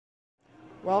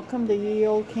Welcome to Ye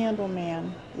Olde Candle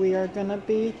Man. We are going to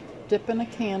be dipping a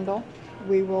candle.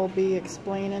 We will be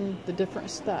explaining the different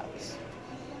steps.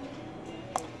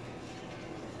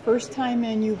 First time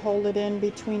in, you hold it in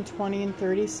between 20 and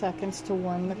 30 seconds to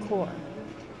warm the core.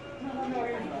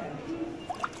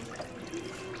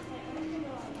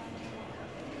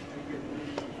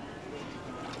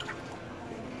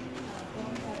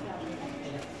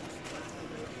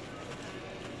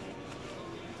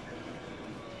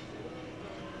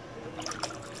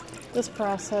 This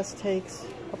process takes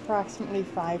approximately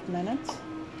 5 minutes.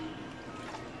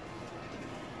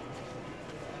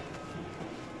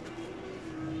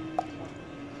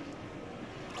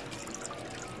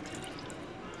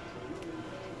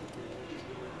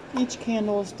 Each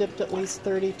candle is dipped at least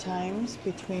 30 times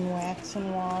between wax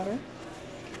and water.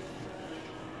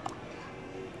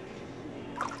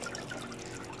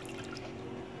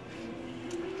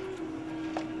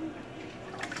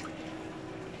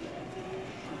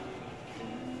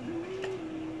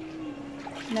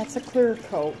 And that's a clear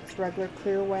coat. It's regular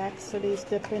clear wax that he's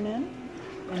dipping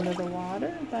into the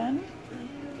water. Then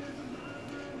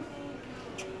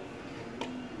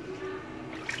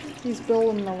he's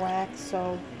building the wax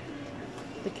so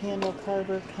the candle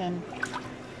carver can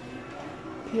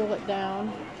peel it down.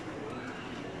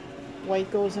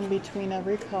 White goes in between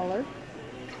every color.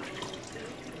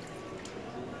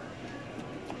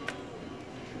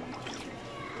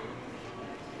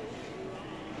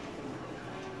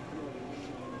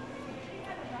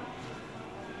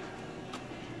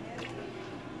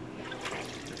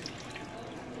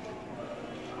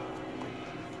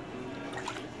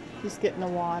 He's getting the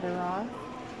water off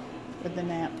with the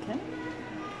napkin.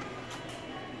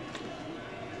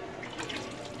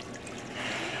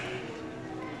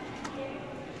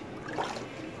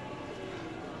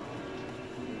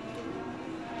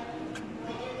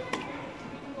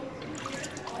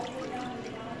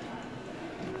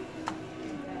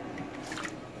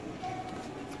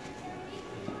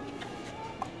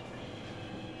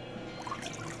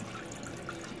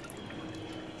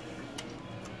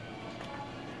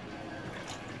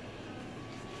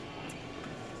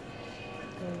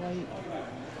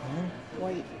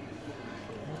 White.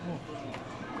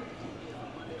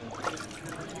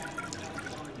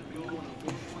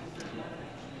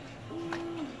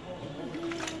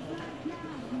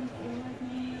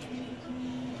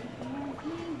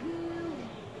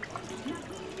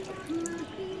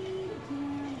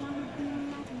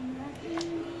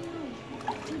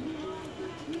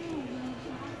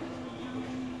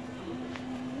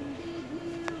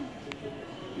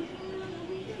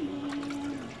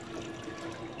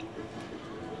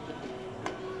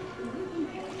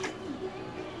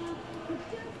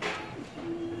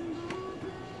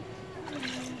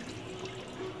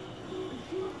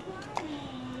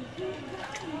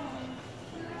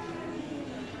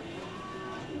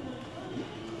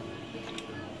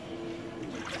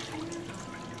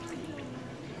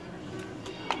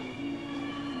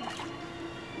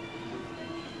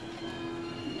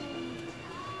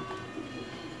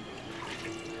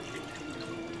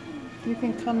 You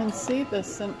can come and see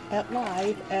this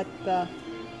live at the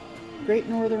Great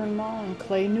Northern Mall in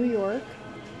Clay, New York.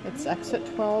 It's exit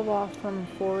 12 off from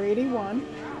 481.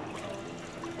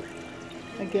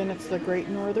 Again, it's the Great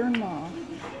Northern Mall.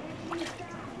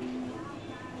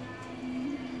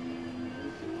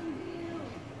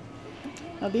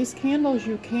 Now these candles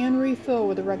you can refill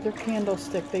with a regular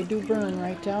candlestick. They do burn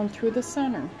right down through the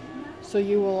center. So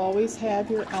you will always have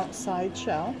your outside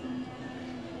shell.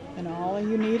 And all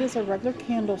you need is a regular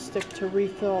candlestick to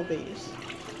refill these.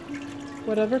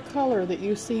 Whatever color that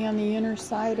you see on the inner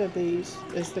side of these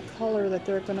is the color that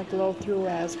they're going to glow through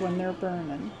as when they're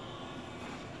burning.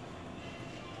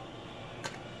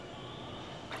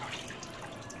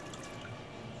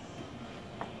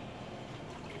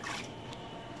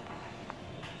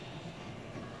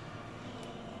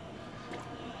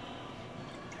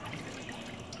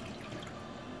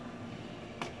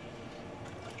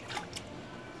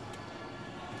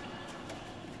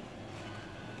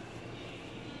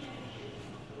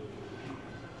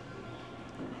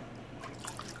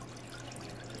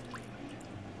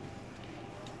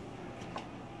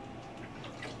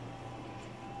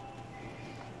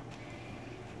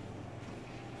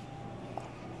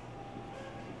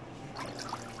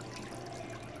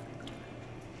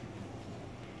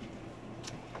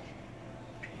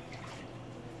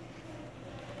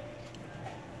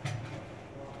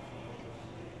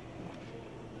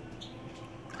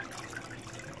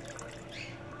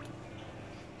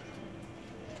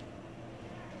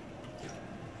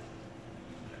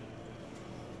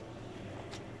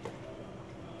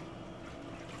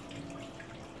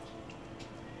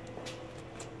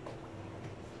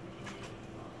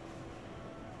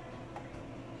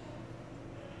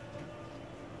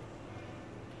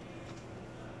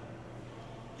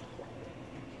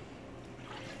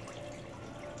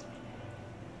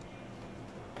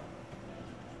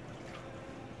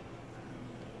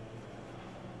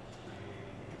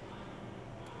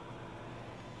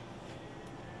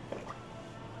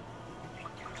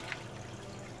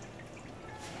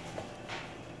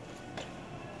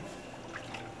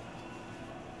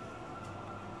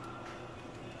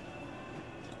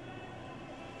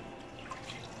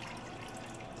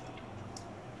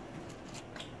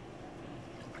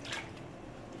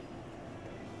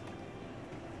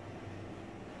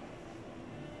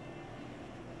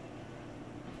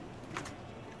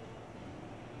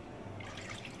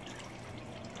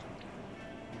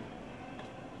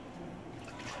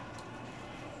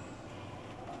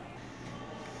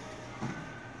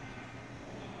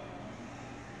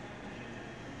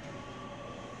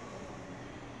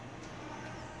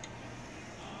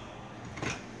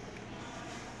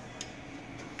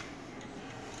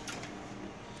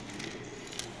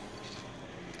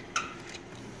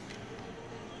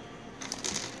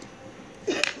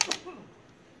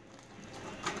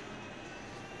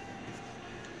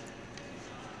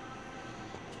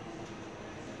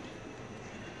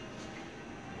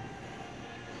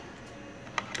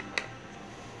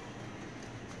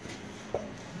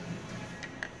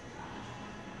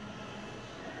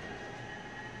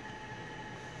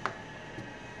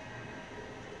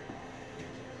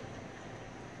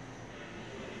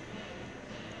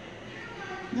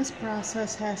 This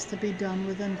process has to be done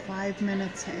within 5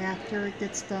 minutes after it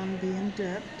gets done being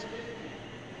dipped.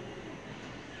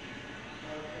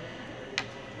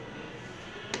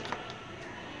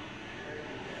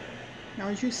 Now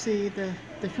as you see, the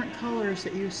different colors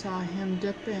that you saw him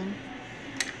dip in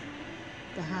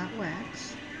the hot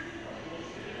wax,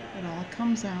 it all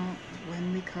comes out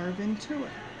when we carve into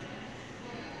it.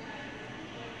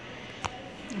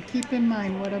 And keep in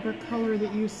mind, whatever color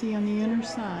that you see on the inner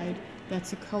side,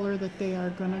 that's a color that they are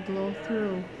going to glow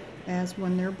through as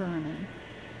when they're burning.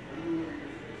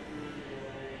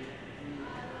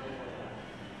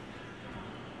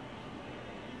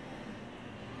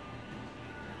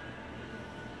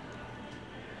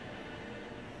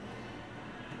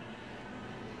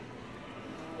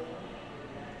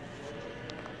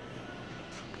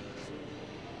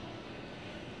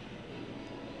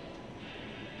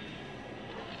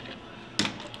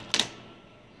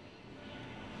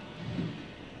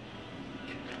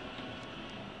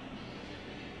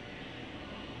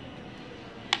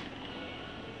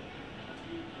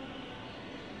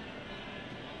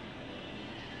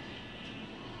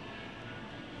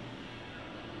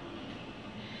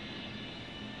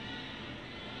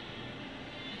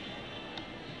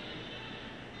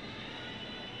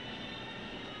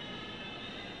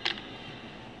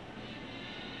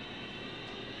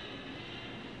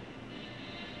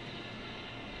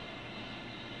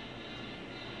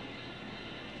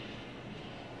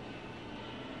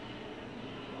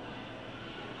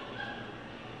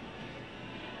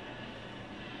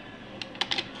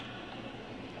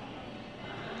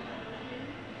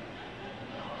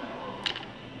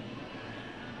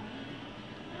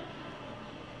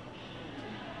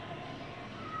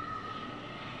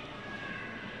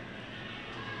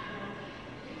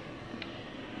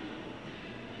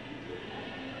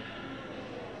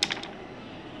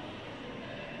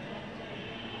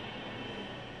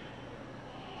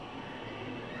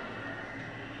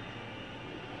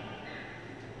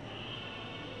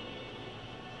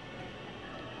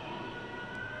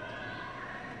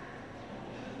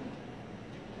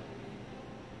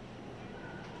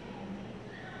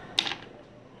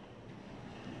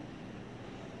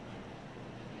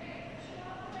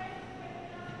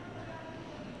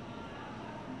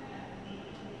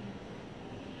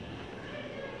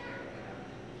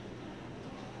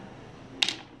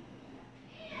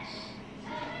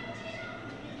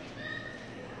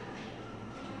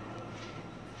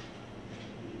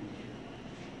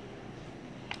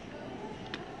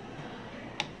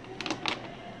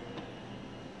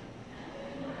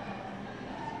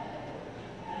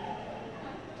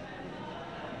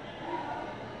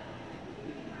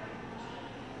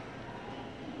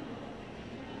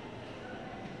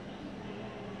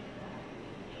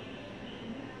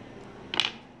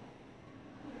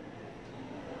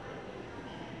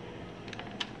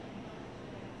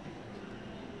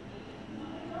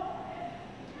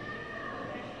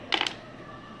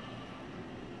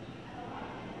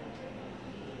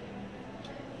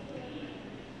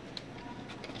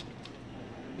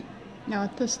 Now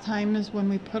at this time is when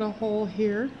we put a hole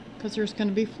here, because there's going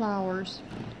to be flowers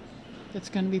that's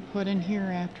going to be put in here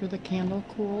after the candle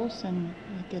cools and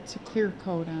it gets a clear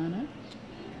coat on it.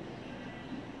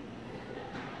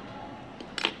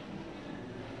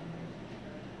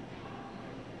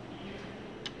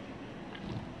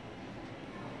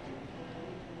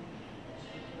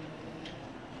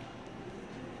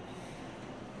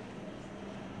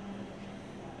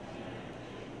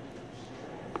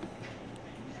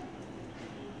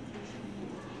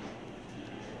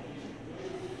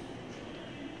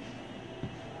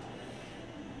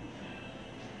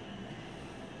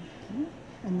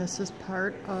 And this is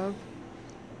part of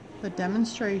the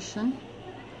demonstration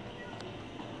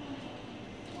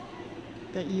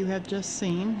that you have just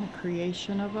seen, the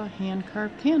creation of a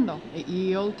hand-carved candle at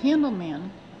Ye Olde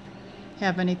Candleman.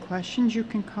 Have any questions, you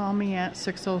can call me at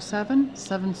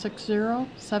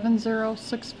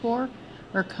 607-760-7064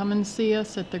 or come and see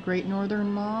us at the Great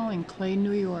Northern Mall in Clay,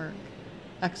 New York,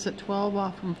 exit 12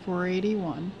 off from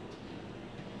 481.